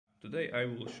Today I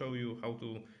will show you how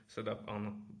to set up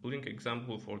a Blink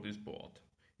example for this board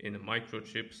in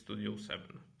Microchip Studio 7.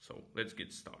 So let's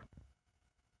get started.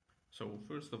 So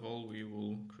first of all we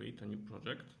will create a new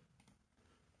project,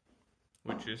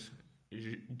 which is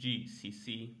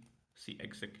GCC C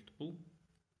executable,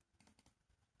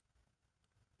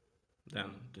 then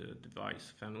the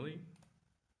device family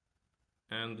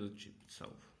and the chip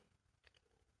itself.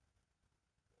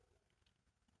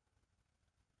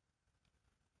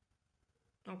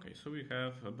 Okay, so we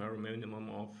have a bare minimum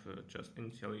of just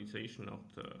initialization of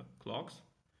the clocks.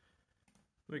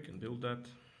 We can build that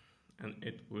and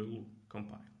it will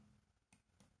compile.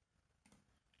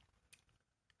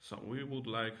 So we would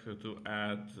like to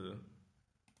add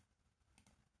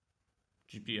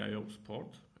GPIO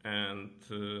support and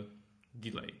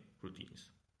delay routines.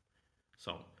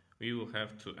 So we will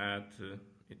have to add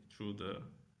it through the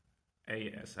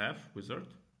ESF wizard.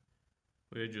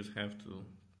 We just have to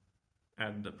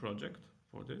add the project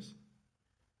for this.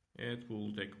 It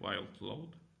will take a while to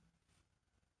load.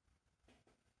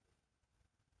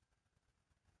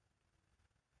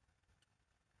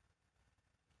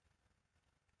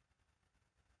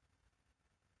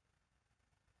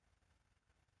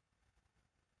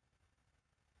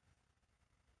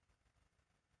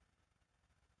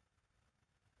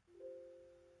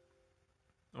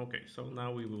 Okay, so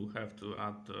now we will have to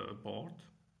add the board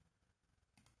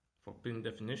for pin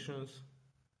definitions.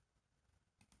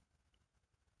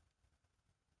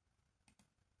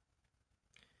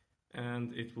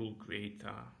 And it will create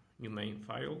a new main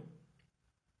file.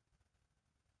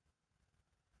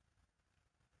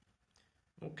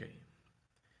 Okay.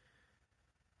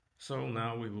 So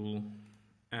now we will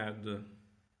add the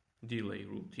delay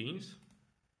routines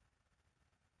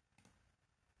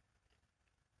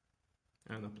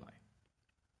and apply.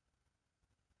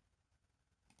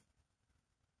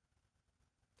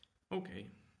 Okay.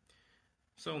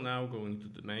 So now going to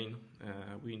the main,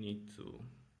 we need to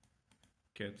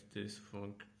get this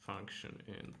function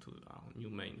into our new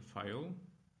main file,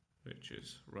 which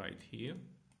is right here.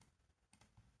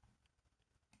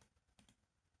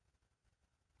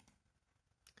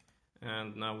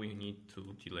 And now we need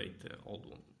to delete the old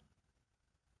one.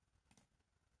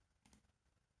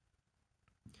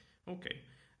 Okay,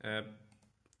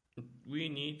 we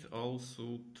need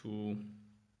also to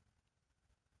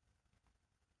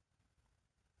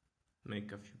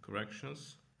make a few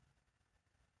corrections.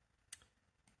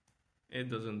 It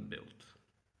doesn't build,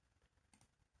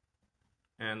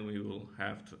 and we will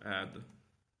have to add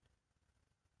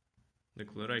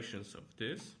declarations of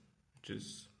this, which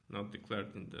is not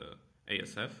declared in the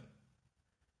ESF.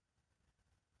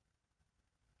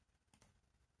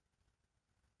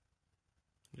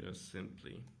 Just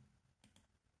simply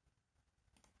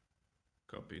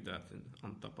copy that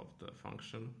on top of the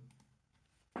function.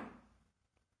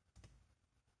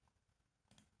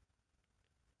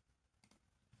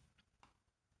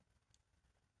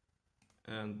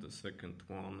 And the second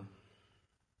one,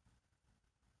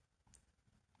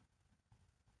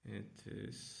 it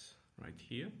is right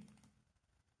here.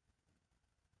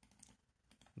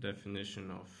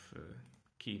 Definition of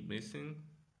key missing,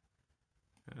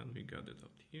 and we got it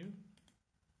out here.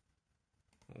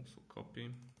 Also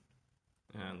copy,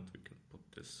 and we can put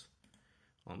this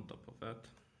on top of that.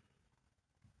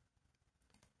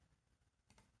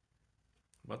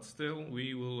 But still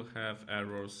we will have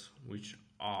errors which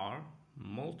are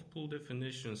multiple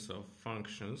definitions of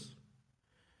functions,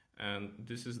 and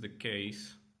this is the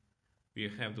case. We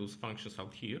have those functions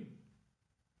out here,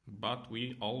 but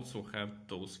we also have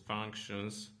those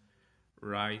functions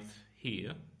right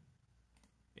here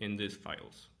in these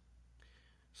files.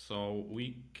 So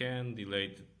we can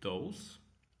delete those.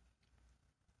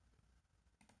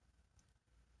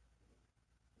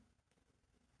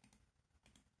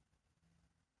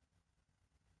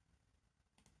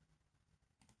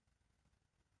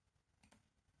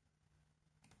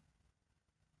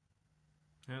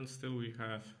 And still we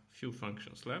have few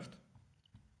functions left.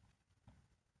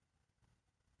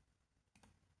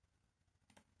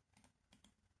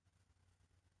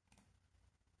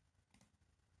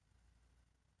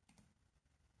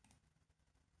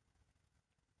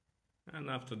 And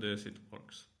after this it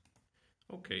works.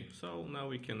 Okay, so now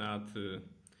we can add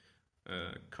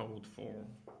code for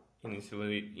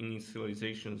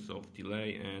initializations of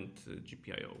delay and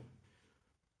GPIO.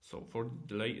 So for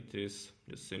delay it is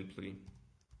just simply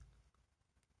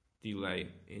delay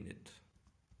init.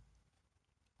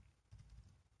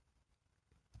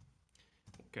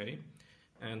 Okay,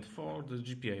 and for the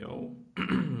GPIO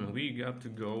we got to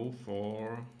go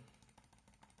for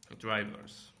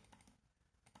drivers,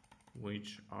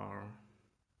 which are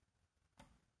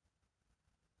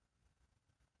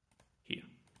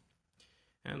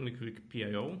and we click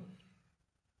PIO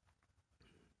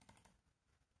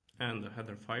and the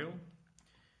header file.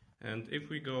 And if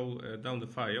we go down the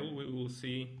file, we will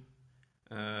see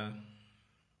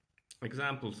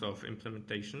examples of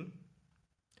implementation,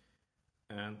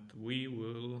 and we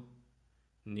will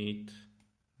need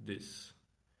this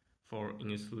for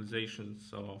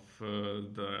initializations of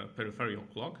the peripheral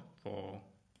clock for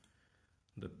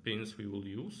the pins we will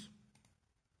use.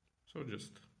 So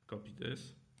just copy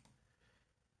this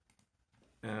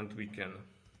and we can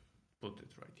put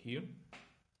it right here.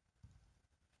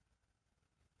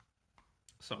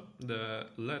 So the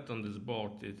LED on this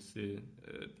board is the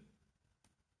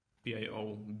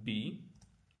PIO-B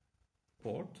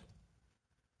port.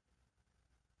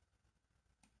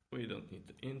 We don't need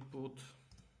the input,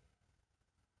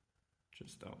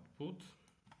 just output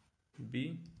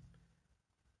B,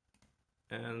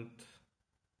 and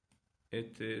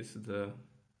it is the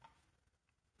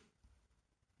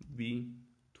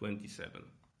B27.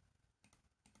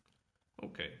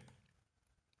 Okay,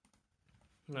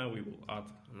 now we will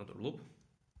add another loop.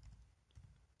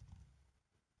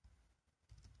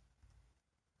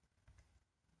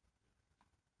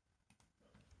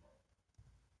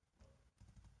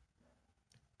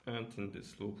 And in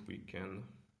this loop we can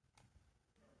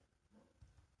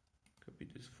copy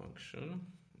this function,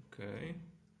 okay,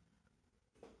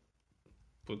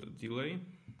 put a delay,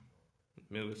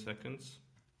 milliseconds,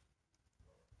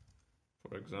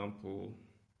 for example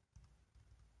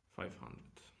 500.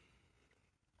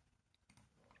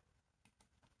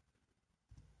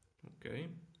 Okay,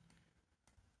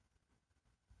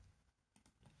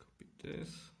 copy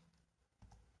this,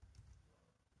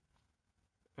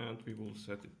 and we will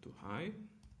set it to high.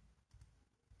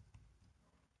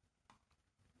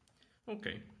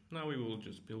 Okay, now we will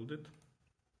just build it.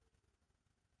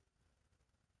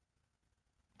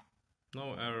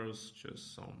 No errors,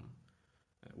 just some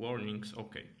warnings.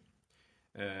 Okay,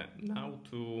 now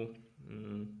to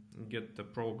get the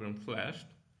program flashed,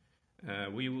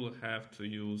 we will have to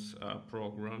use a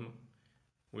program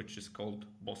which is called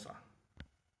BOSSA.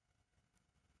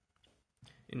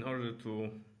 In order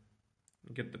to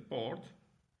get the port,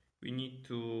 we need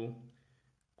to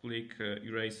click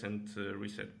erase and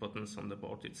reset buttons on the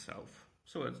board itself.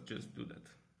 So let's just do that.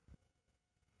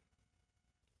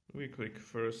 We click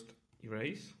first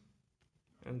erase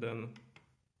and then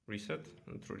reset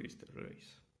and release the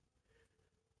erase.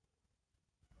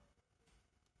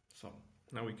 So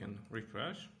now we can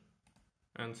refresh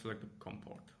and select the COM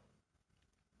port.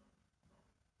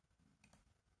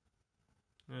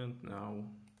 And now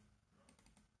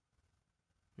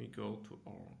we go to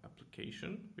our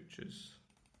application, which is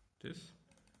this.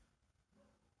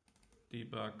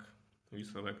 Debug, we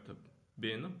select the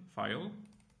bin file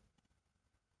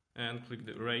and click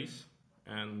the erase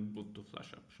and boot to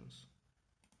flash options.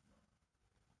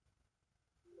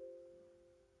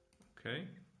 Okay,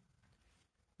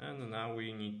 and now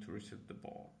we need to reset the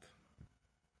board.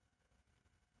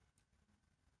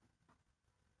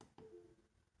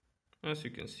 As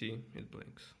you can see, it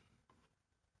blinks.